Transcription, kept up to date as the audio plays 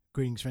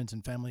Greetings, friends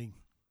and family.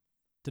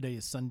 Today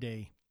is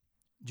Sunday,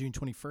 June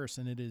 21st,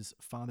 and it is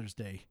Father's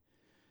Day.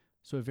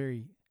 So a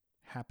very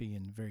happy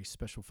and very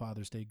special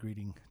Father's Day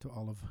greeting to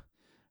all of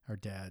our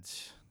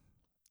dads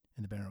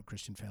in the Banner Oak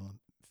Christian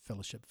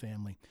Fellowship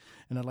family.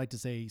 And I'd like to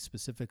say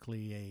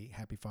specifically a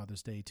happy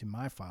Father's Day to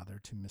my father,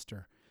 to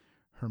Mr.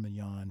 Herman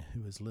Yon,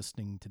 who is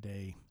listening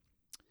today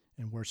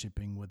and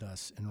worshiping with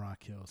us in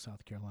Rock Hill,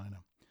 South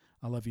Carolina.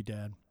 I love you,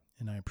 Dad,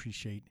 and I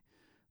appreciate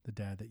the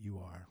dad that you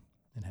are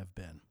and have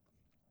been.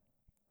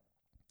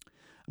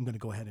 I'm going to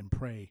go ahead and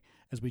pray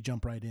as we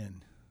jump right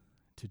in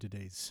to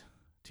today's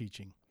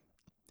teaching.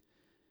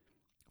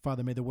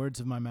 Father, may the words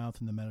of my mouth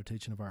and the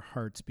meditation of our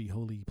hearts be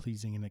holy,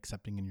 pleasing, and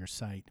accepting in your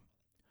sight.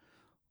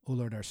 O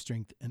Lord, our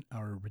strength and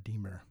our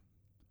Redeemer.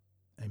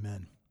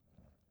 Amen.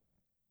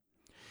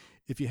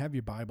 If you have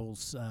your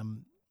Bibles,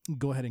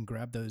 go ahead and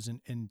grab those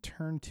and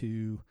turn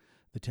to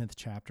the 10th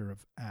chapter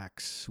of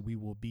Acts. We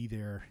will be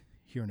there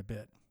here in a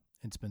bit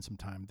and spend some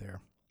time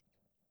there.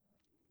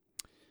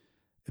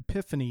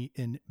 Epiphany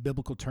in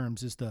biblical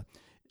terms is the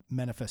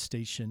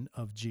manifestation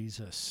of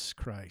Jesus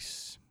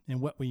Christ. And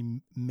what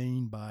we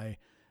mean by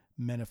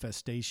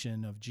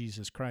manifestation of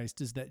Jesus Christ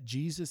is that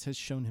Jesus has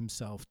shown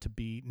himself to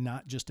be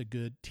not just a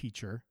good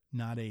teacher,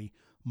 not a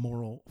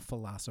moral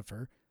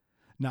philosopher,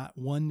 not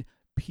one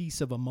piece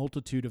of a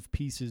multitude of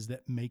pieces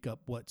that make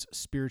up what's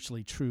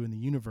spiritually true in the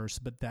universe,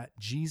 but that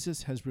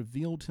Jesus has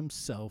revealed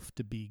himself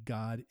to be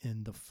God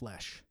in the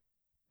flesh.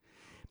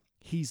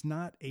 He's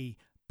not a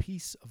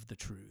piece of the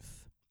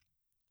truth.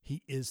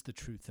 He is the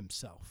truth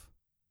himself.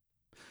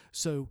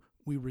 So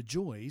we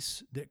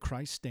rejoice that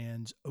Christ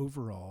stands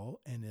over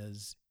all and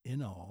is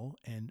in all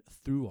and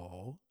through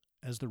all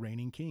as the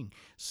reigning king,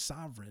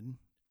 sovereign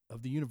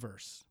of the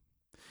universe.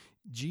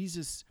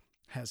 Jesus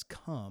has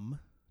come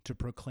to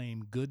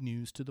proclaim good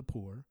news to the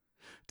poor,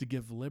 to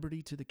give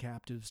liberty to the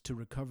captives, to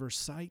recover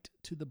sight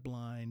to the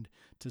blind,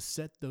 to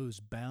set those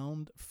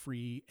bound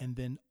free, and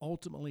then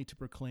ultimately to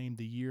proclaim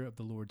the year of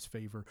the Lord's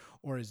favor,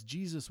 or as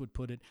Jesus would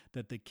put it,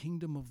 that the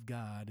kingdom of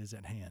God is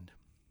at hand.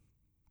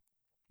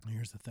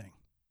 Here's the thing.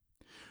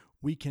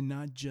 We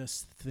cannot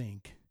just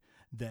think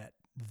that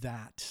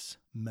that's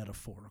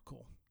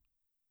metaphorical.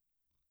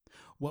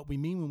 What we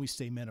mean when we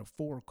say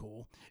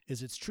metaphorical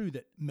is it's true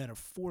that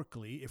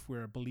metaphorically, if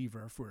we're a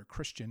believer, if we're a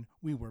Christian,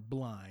 we were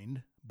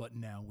blind, but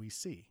now we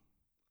see.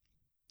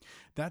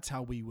 That's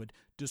how we would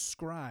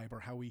describe, or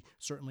how we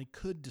certainly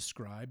could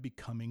describe,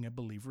 becoming a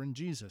believer in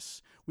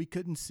Jesus. We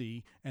couldn't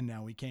see, and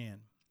now we can.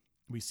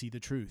 We see the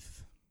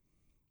truth.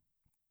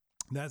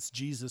 That's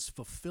Jesus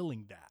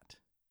fulfilling that.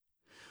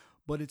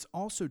 But it's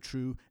also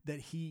true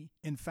that he,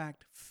 in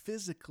fact,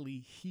 physically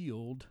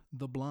healed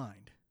the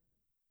blind.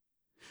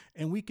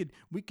 And we could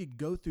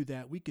go through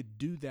that. We could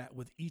do that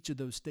with each of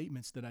those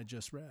statements that I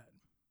just read.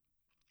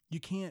 You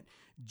can't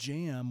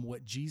jam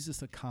what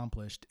Jesus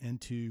accomplished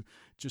into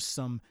just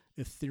some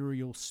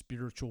ethereal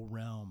spiritual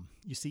realm.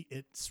 You see,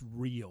 it's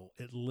real.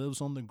 It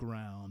lives on the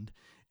ground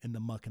in the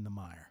muck and the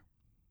mire.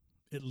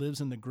 It lives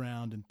in the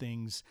ground in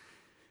things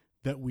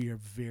that we are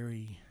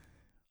very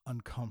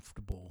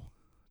uncomfortable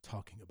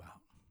talking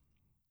about.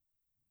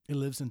 It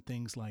lives in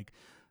things like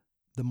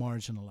the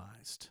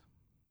marginalized,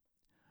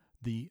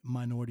 the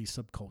minority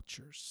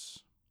subcultures,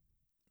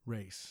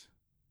 race,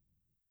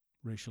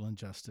 racial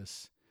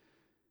injustice,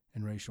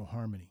 and racial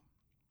harmony.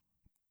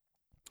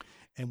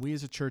 And we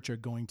as a church are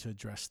going to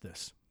address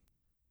this.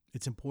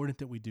 It's important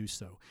that we do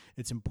so.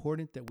 It's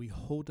important that we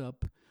hold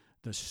up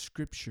the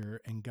scripture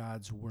and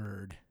God's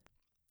word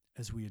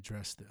as we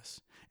address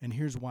this. And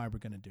here's why we're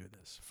going to do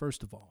this.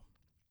 First of all,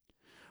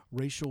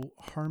 racial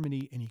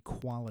harmony and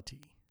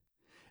equality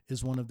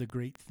is one of the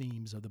great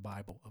themes of the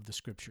Bible, of the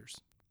scriptures.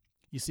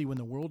 You see, when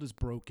the world is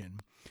broken,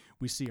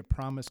 we see a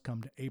promise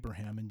come to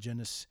Abraham in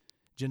Genesis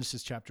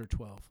chapter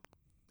 12.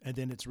 And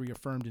then it's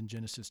reaffirmed in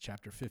Genesis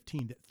chapter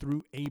 15 that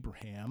through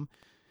Abraham,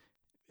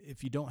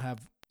 if you don't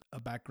have a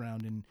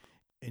background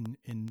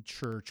in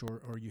church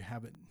or you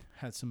haven't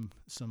had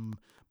some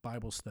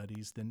Bible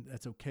studies, then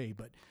that's okay.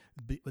 But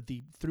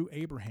through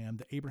Abraham,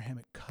 the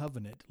Abrahamic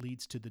covenant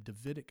leads to the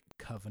Davidic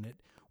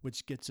covenant,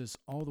 which gets us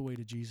all the way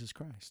to Jesus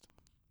Christ.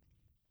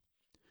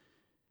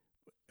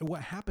 And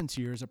what happens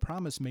here is a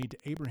promise made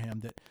to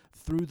Abraham that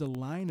through the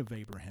line of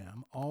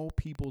Abraham, all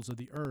peoples of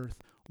the earth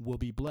will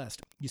be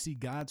blessed. You see,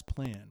 God's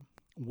plan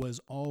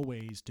was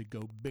always to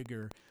go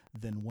bigger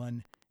than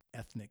one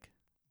ethnic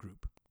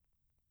group.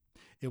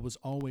 It was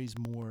always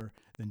more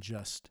than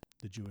just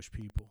the Jewish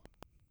people.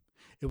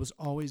 It was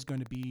always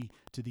going to be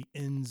to the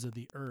ends of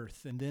the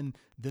earth. And then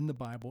the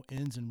Bible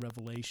ends in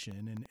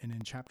Revelation and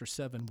in chapter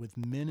 7 with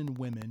men and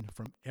women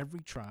from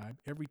every tribe,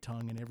 every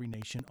tongue, and every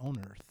nation on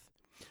earth.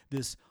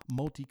 This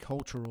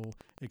multicultural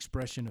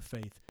expression of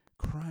faith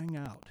crying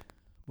out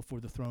before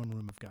the throne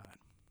room of God.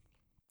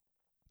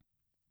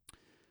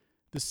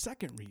 The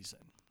second reason,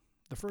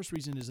 the first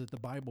reason is that the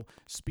Bible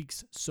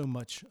speaks so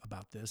much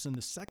about this. And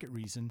the second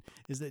reason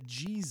is that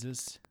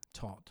Jesus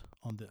taught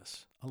on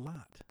this a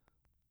lot.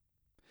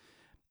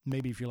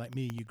 Maybe if you're like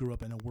me, you grew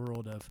up in a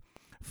world of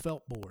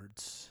felt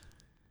boards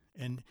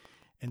and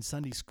in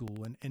Sunday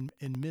school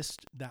and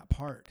missed that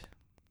part.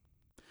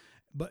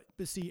 But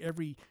see,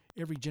 every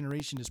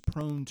generation is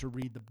prone to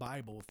read the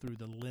Bible through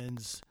the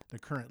lens, the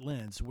current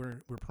lens.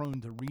 We're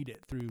prone to read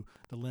it through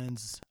the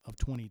lens of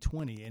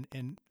 2020,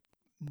 and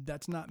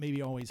that's not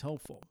maybe always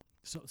helpful.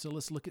 So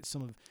let's look at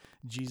some of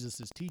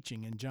Jesus'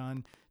 teaching. In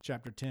John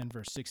chapter 10,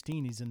 verse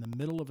 16, he's in the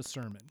middle of a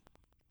sermon,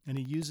 and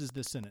he uses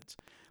this sentence,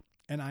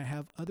 "And I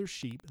have other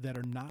sheep that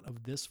are not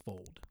of this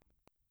fold.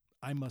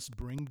 I must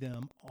bring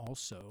them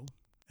also,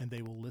 and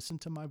they will listen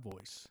to my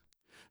voice.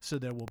 So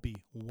there will be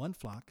one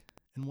flock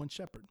and one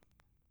shepherd."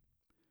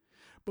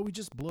 But we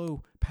just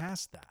blow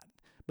past that.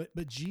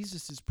 But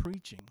Jesus is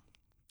preaching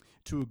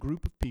to a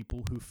group of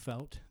people who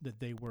felt that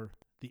they were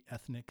the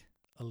ethnic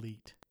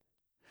elite.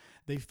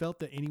 They felt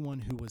that anyone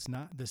who was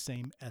not the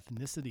same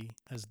ethnicity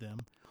as them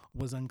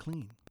was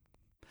unclean,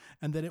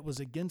 and that it was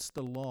against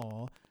the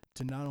law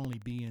to not only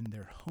be in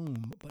their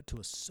home, but to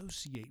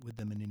associate with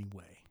them in any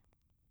way.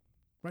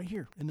 Right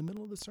here, in the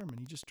middle of the sermon,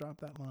 he just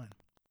dropped that line.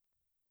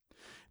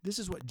 This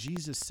is what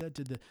Jesus said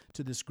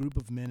to this group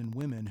of men and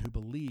women who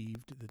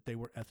believed that they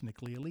were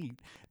ethnically elite.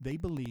 They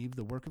believed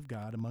the work of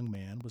God among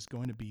man was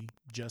going to be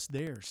just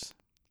theirs.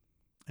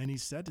 And he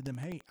said to them,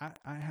 "Hey,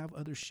 I have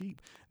other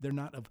sheep. They're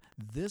not of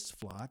this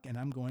flock, and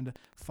I'm going to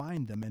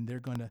find them, and they're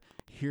going to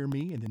hear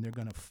me, and then they're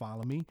going to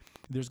follow me.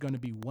 There's going to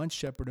be one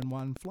shepherd and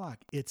one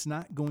flock. It's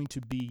not going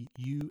to be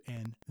you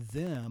and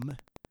them.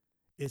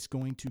 It's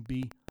going to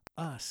be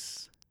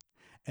us.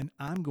 And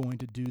I'm going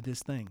to do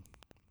this thing."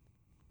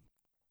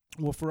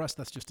 Well, for us,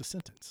 that's just a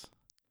sentence.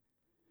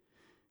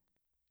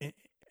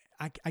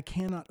 I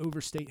cannot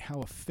overstate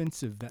how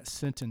offensive that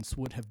sentence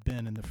would have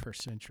been in the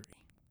first century.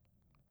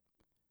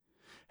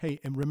 Hey,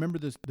 and remember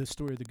the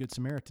story of the Good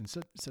Samaritan,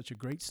 such a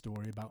great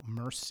story about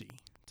mercy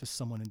to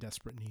someone in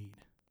desperate need.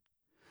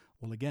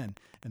 Well, again,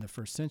 in the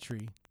first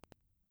century,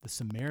 the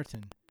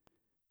Samaritan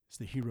is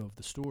the hero of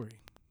the story.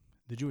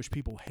 The Jewish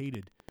people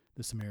hated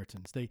the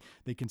Samaritans.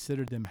 They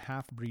considered them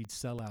half-breed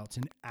sellouts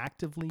and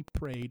actively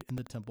prayed in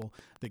the temple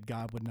that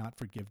God would not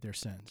forgive their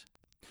sins.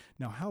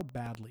 Now, how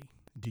badly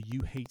do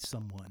you hate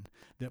someone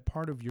that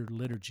part of your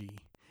liturgy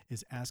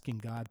is asking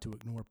God to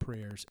ignore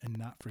prayers and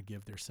not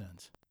forgive their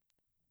sins?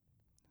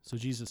 So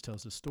Jesus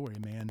tells this story. A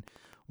man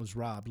was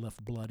robbed,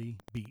 left bloody,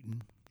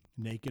 beaten,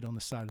 naked on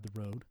the side of the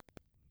road,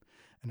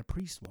 and a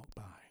priest walked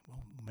by.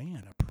 Well,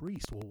 man, a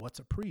priest. Well, what's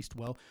a priest?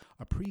 Well,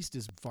 a priest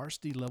is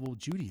varsity level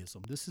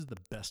Judaism. This is the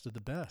best of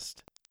the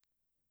best.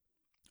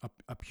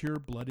 A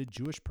pure-blooded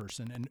Jewish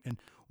person.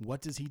 And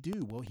what does he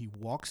do? Well, he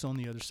walks on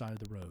the other side of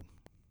the road.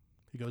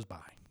 He goes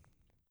by.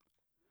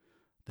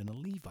 Then a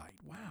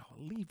Levite. Wow, a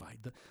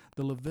Levite.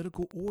 The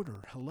Levitical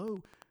order.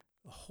 Hello,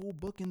 a whole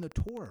book in the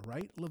Torah,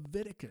 right?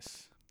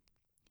 Leviticus.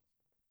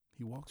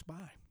 He walks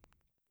by.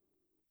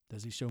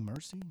 Does he show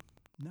mercy?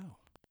 No.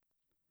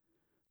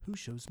 Who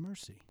shows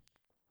mercy?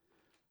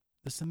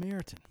 The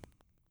Samaritan.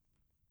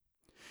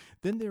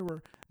 Then there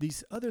were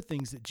these other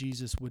things that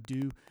Jesus would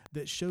do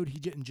that showed he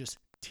didn't just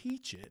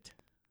teach it,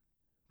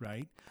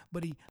 right?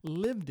 But he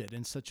lived it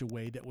in such a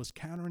way that was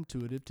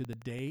counterintuitive to the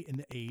day and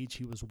the age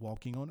he was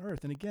walking on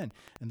earth. And again,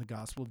 in the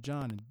Gospel of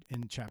John,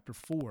 in chapter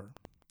 4,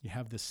 you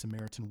have this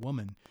Samaritan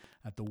woman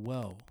at the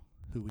well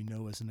who we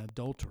know as an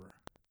adulterer.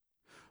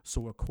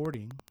 So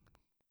according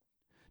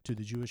to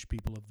the Jewish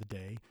people of the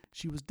day,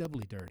 she was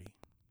doubly dirty.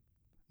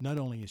 Not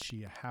only is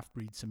she a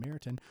half-breed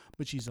Samaritan,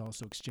 but she's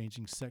also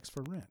exchanging sex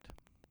for rent.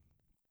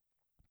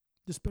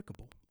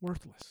 Despicable,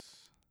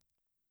 worthless.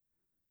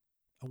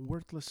 A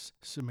worthless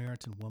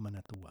Samaritan woman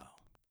at the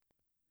well.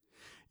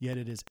 Yet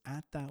it is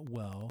at that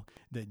well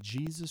that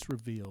Jesus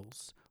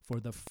reveals for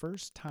the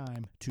first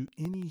time to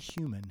any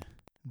human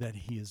that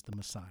he is the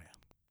Messiah.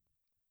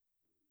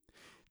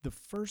 The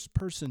first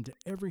person to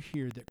ever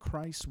hear that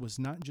Christ was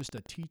not just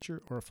a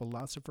teacher or a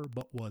philosopher,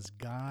 but was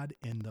God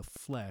in the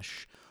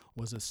flesh,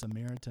 was a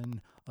Samaritan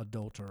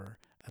adulterer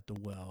at the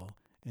well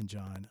in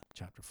John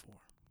chapter 4.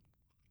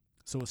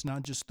 So it's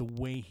not just the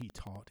way he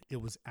taught,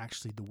 it was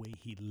actually the way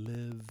he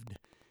lived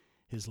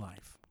his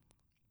life.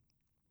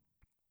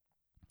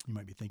 You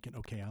might be thinking,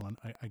 okay, Alan,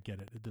 I get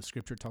it. The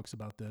scripture talks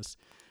about this.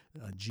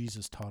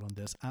 Jesus taught on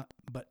this.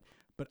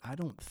 But I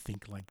don't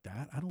think like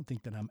that. I don't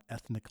think that I'm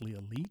ethnically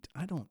elite.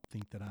 I don't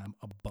think that I'm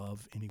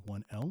above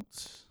anyone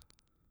else.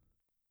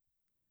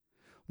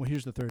 Well,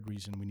 here's the third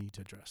reason we need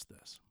to address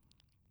this.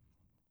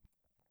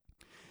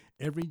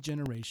 Every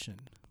generation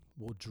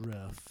will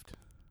drift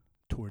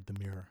toward the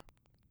mirror.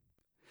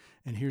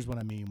 And here's what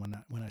I mean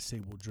when I say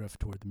we'll drift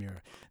toward the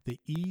mirror. The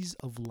ease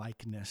of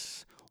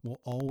likeness will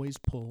always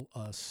pull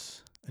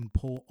us and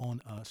pull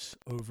on us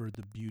over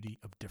the beauty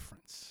of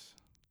difference.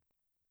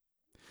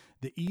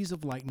 The ease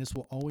of likeness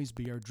will always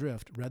be our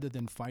drift rather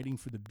than fighting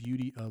for the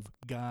beauty of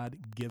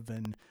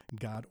God-given,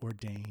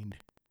 God-ordained,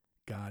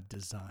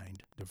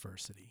 God-designed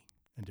diversity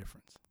and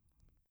difference.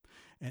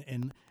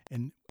 And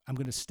I'm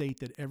going to state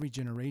that every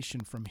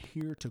generation from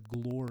here to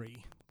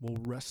glory will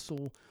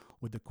wrestle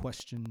with the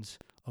questions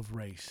of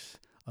race,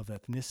 of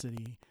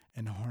ethnicity,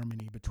 and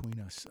harmony between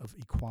us, of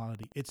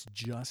equality. It's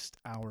just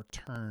our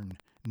turn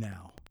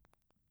now.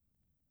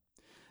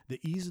 The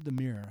ease of the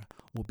mirror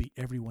will be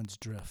everyone's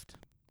drift.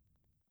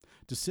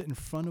 To sit in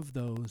front of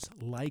those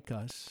like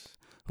us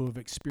who have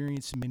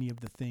experienced many of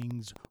the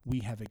things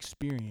we have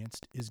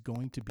experienced is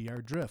going to be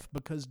our drift,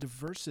 because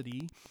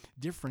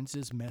difference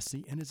is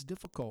messy and it's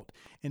difficult.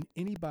 And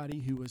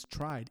anybody who has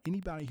tried,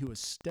 anybody who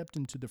has stepped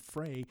into the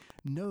fray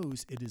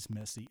knows it is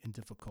messy and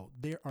difficult.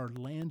 There are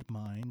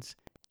landmines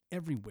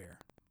everywhere.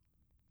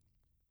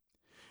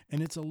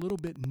 And it's a little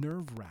bit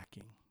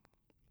nerve-wracking.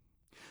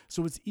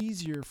 So it's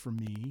easier for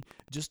me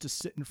just to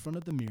sit in front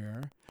of the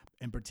mirror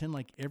and pretend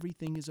like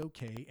everything is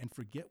okay and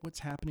forget what's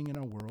happening in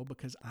our world,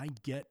 because I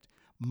get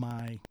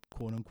my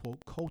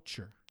quote-unquote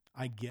culture.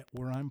 I get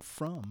where I'm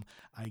from.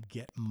 I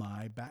get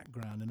my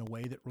background in a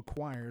way that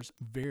requires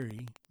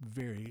very,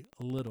 very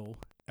little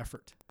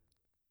effort.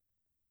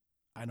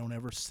 I don't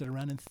ever sit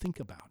around and think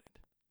about it.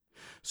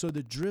 So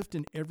the drift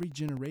in every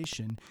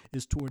generation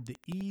is toward the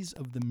ease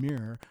of the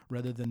mirror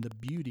rather than the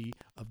beauty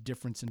of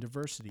difference and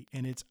diversity.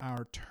 And it's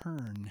our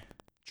turn,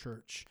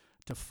 church,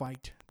 to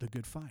fight the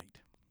good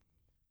fight.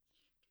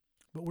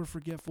 But we're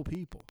forgetful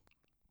people.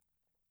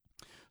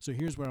 So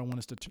here's where I want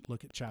us to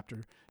look at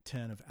chapter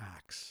 10 of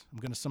Acts. I'm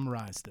going to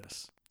summarize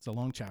this. It's a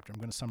long chapter. I'm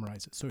going to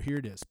summarize it. So here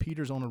it is.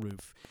 Peter's on a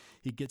roof.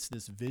 He gets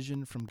this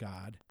vision from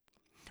God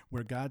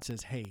where God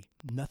says, hey,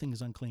 nothing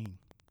is unclean.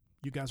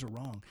 You guys are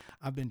wrong.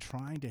 I've been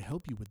trying to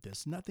help you with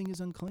this. Nothing is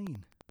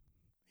unclean.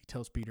 He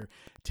tells Peter,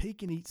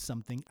 take and eat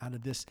something out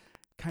of this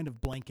kind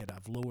of blanket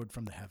I've lowered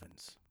from the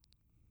heavens.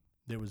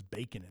 There was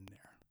bacon in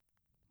there.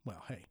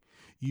 Well, hey,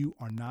 you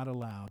are not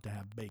allowed to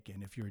have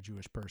bacon if you're a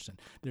Jewish person.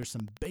 There's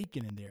some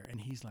bacon in there. And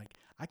he's like,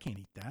 I can't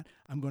eat that.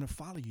 I'm going to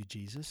follow you,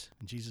 Jesus.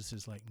 And Jesus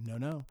is like,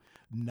 no,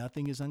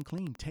 nothing is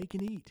unclean. Take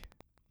and eat.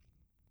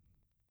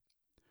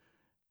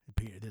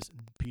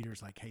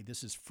 Peter's like, hey,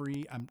 this is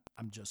free. I'm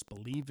just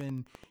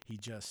believing.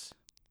 It's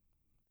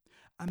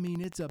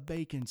a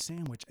bacon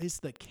sandwich. It's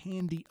the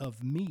candy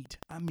of meat.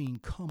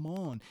 Come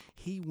on.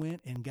 He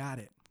went and got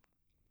it.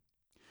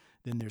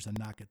 Then there's a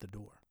knock at the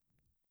door.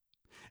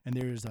 And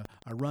there's a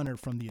runner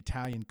from the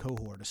Italian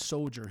cohort, a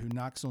soldier who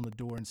knocks on the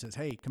door and says,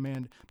 hey,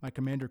 my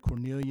commander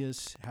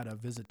Cornelius had a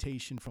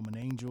visitation from an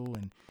angel,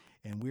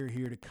 and we're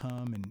here to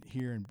come and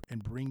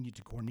bring you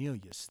to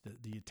Cornelius,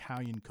 the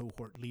Italian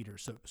cohort leader.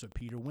 So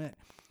Peter went.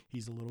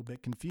 He's a little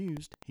bit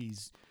confused.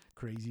 He's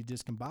crazy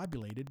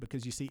discombobulated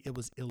because, you see, it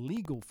was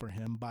illegal for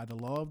him by the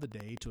law of the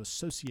day to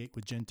associate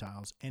with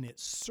Gentiles, and it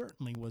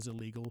certainly was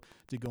illegal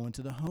to go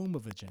into the home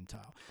of a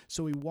Gentile.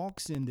 So he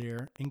walks in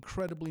there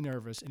incredibly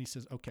nervous, and he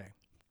says, okay,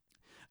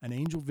 an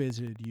angel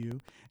visited you,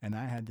 and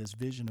I had this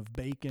vision of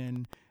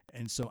bacon,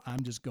 and so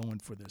I'm just going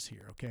for this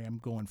here, okay? I'm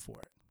going for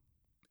it.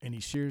 And he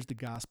shares the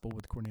gospel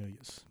with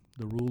Cornelius,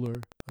 the ruler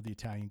of the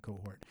Italian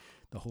cohort.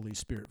 The Holy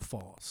Spirit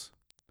falls,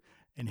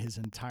 and his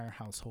entire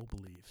household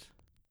believes.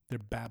 They're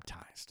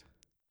baptized.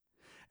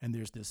 And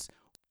there's this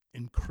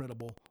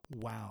incredible,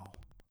 wow,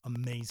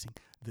 amazing.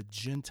 The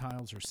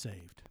Gentiles are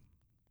saved.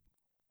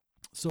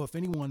 So if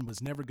anyone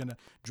was never going to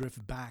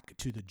drift back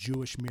to the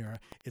Jewish mirror,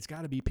 it's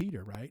got to be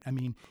Peter, right?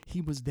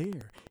 He was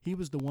there. He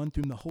was the one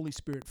through whom the Holy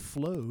Spirit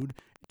flowed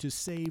to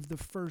save the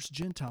first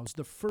Gentiles,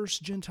 the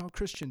first Gentile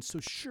Christians.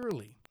 So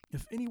surely,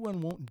 if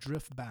anyone won't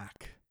drift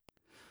back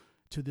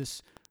to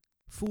this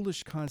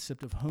foolish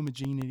concept of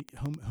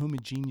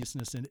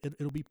homogeneousness, and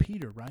it'll be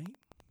Peter, right?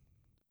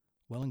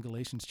 Well, in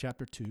Galatians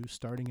chapter 2,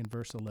 starting in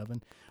verse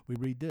 11, we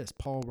read this,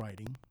 Paul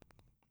writing,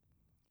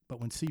 but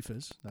when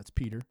Cephas, that's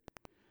Peter,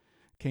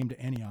 came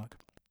to Antioch,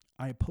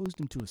 I opposed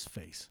him to his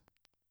face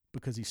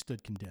because he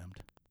stood condemned.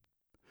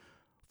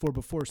 For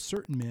before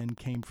certain men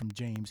came from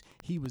James,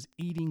 he was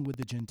eating with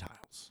the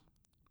Gentiles.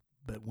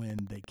 But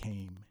when they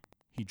came,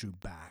 he drew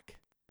back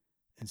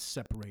and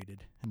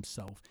separated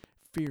himself,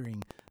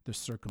 fearing the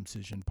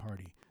circumcision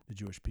party, the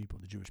Jewish people,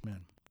 the Jewish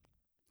men.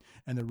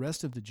 And the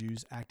rest of the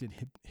Jews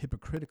acted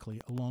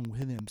hypocritically along with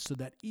him, so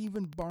that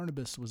even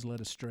Barnabas was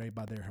led astray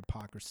by their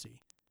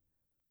hypocrisy.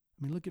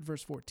 Look at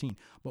verse 14.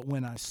 But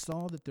when I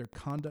saw that their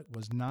conduct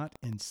was not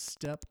in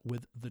step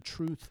with the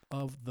truth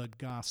of the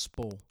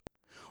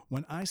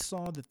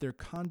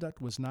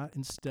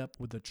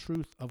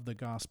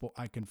gospel,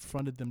 I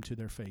confronted them to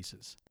their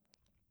faces.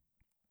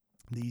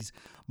 These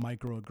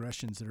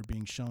microaggressions that are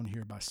being shown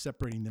here by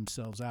separating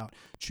themselves out,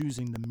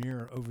 choosing the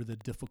mirror over the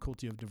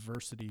difficulty of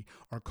diversity,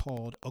 are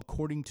called,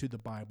 according to the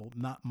Bible,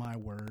 not my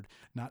word,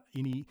 not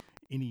any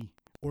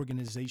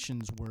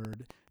organization's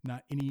word,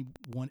 not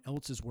anyone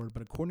else's word,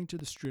 but according to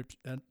the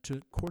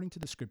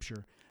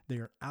scripture, they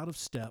are out of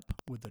step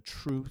with the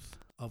truth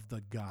of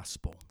the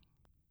gospel.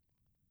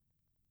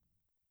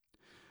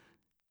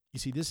 You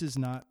see, this is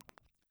not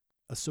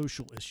a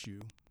social issue.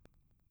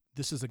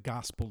 This is a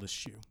gospel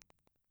issue.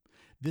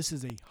 This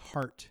is a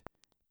heart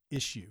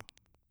issue.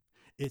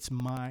 It's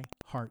my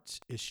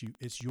heart's issue.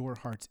 It's your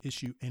heart's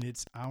issue, and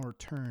it's our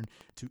turn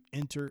to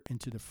enter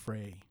into the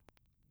fray.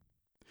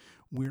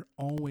 We're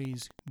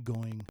always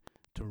going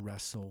to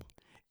wrestle.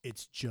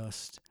 It's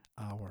just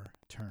our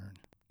turn.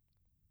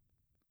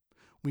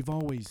 We've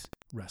always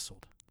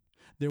wrestled.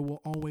 There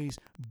will always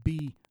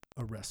be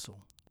a wrestle.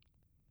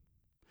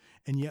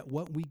 And yet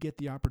what we get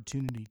the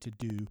opportunity to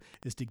do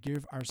is to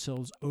give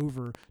ourselves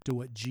over to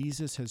what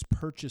Jesus has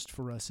purchased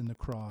for us in the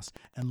cross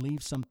and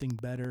leave something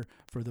better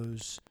for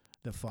those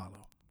that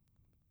follow.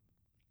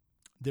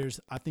 There's,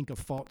 I think, a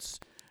false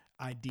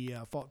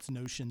idea, a false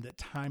notion that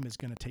time is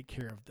going to take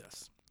care of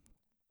this.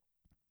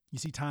 You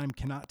see, time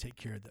cannot take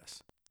care of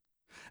this.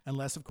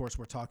 Unless, of course,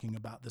 we're talking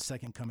about the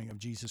second coming of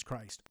Jesus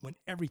Christ, when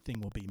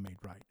everything will be made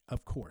right,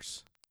 of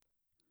course.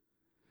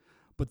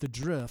 But the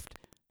drift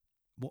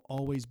will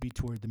always be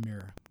toward the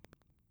mirror.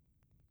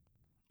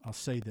 I'll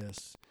say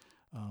this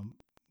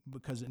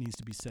because it needs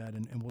to be said,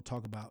 and we'll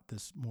talk about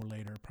this more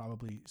later,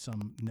 probably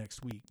some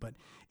next week, but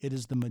it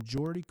is the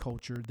majority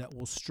culture that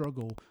will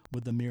struggle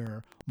with the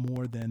mirror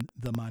more than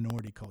the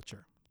minority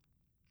culture.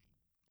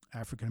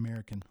 African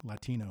American,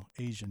 Latino,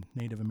 Asian,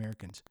 Native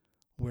Americans,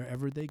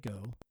 wherever they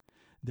go,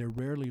 they're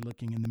rarely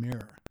looking in the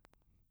mirror.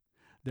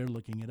 They're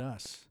looking at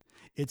us.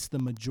 It's the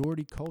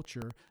majority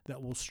culture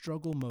that will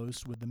struggle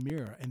most with the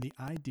mirror, and the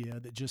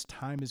idea that just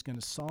time is going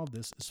to solve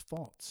this is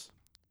false.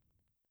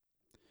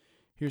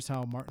 Here's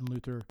how Martin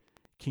Luther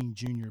King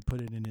Jr.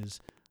 put it in his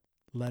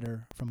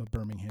letter from a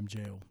Birmingham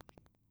jail.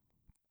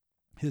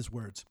 His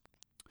words,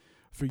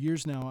 "For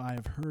years now I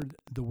have heard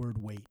the word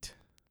wait.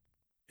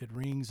 It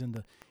rings in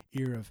the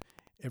ear of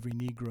every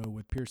Negro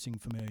with piercing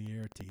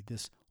familiarity.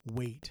 This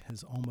wait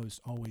has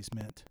almost always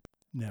meant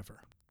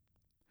never.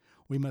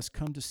 We must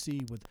come to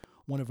see with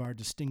one of our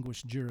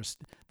distinguished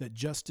jurists that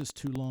justice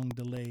too long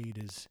delayed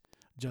is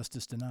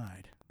justice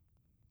denied.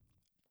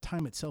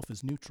 Time itself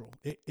is neutral.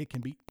 It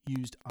can be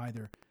used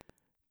either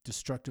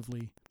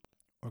destructively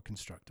or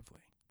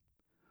constructively.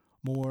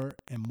 More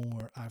and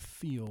more I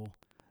feel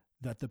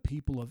that the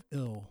people of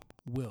ill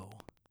will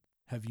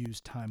have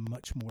used time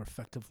much more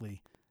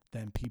effectively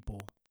than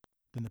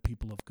the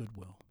people of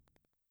goodwill.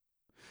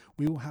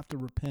 We will have to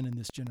repent in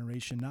this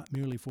generation, not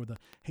merely for the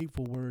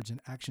hateful words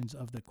and actions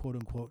of the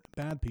quote-unquote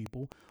bad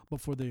people,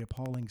 but for the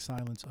appalling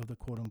silence of the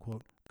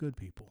quote-unquote good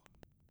people.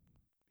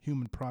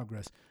 Human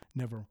progress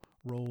never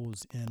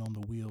rolls in on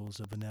the wheels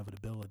of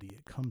inevitability.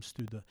 It comes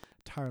through the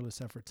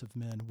tireless efforts of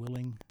men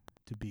willing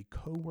to be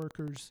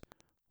co-workers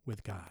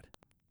with God.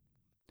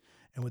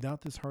 And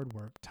without this hard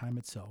work, time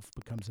itself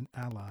becomes an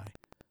ally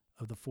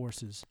of the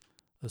forces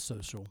of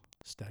social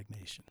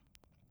stagnation."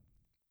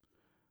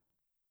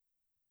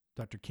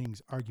 Dr.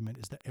 King's argument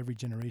is that every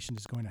generation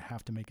is going to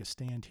have to make a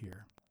stand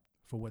here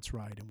for what's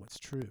right and what's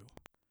true,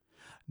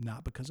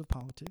 not because of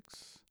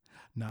politics,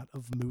 not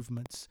of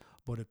movements,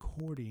 but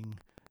according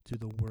to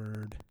the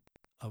Word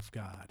of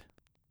God.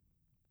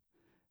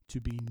 To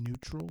be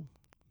neutral,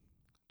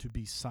 to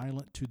be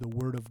silent to the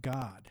Word of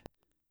God,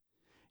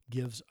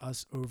 gives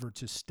us over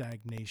to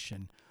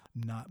stagnation,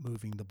 not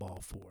moving the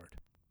ball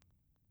forward.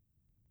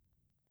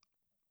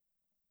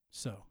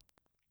 So,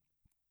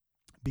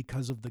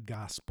 because of the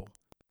gospel,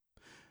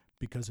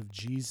 because of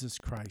Jesus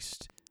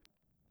Christ,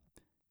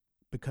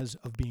 because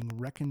of being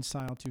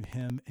reconciled to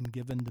him and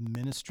given the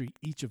ministry,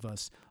 each of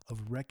us,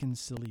 of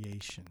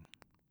reconciliation,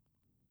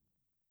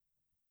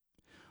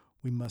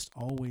 we must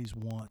always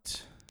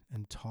want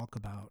and talk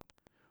about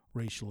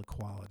racial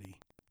equality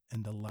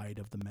in the light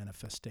of the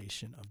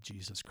manifestation of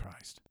Jesus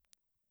Christ.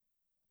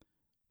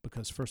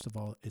 Because first of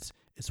all,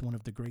 it's one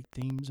of the great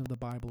themes of the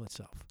Bible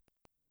itself.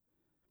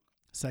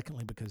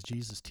 Secondly, because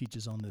Jesus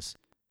teaches on this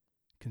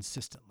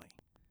consistently.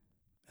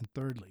 And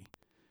thirdly,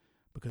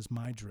 because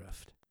my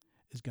drift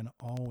is going to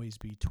always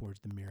be towards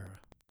the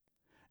mirror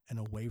and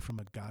away from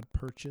a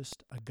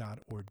God-purchased, a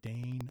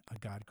God-ordained, a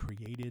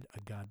God-created, a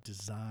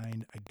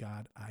God-designed, a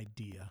God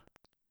idea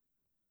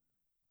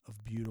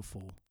of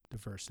beautiful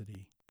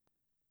diversity,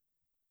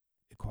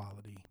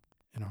 equality,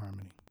 and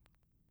harmony.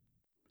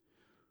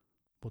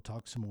 We'll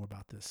talk some more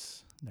about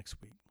this next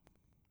week.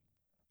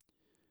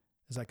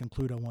 As I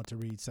conclude, I want to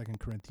read 2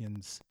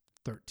 Corinthians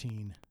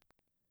 13,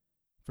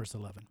 verse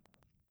 11.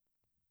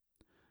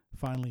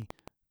 Finally,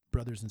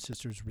 brothers and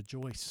sisters,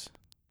 rejoice.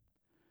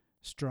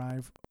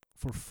 Strive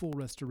for full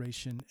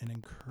restoration and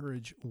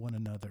encourage one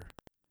another.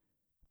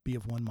 Be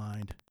of one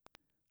mind.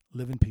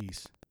 Live in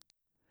peace.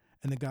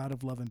 And the God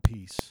of love and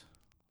peace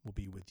will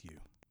be with you.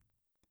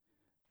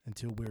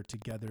 Until we're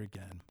together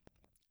again,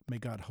 may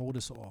God hold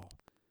us all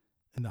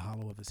in the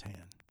hollow of his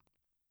hand.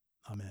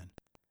 Amen.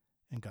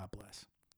 And God bless.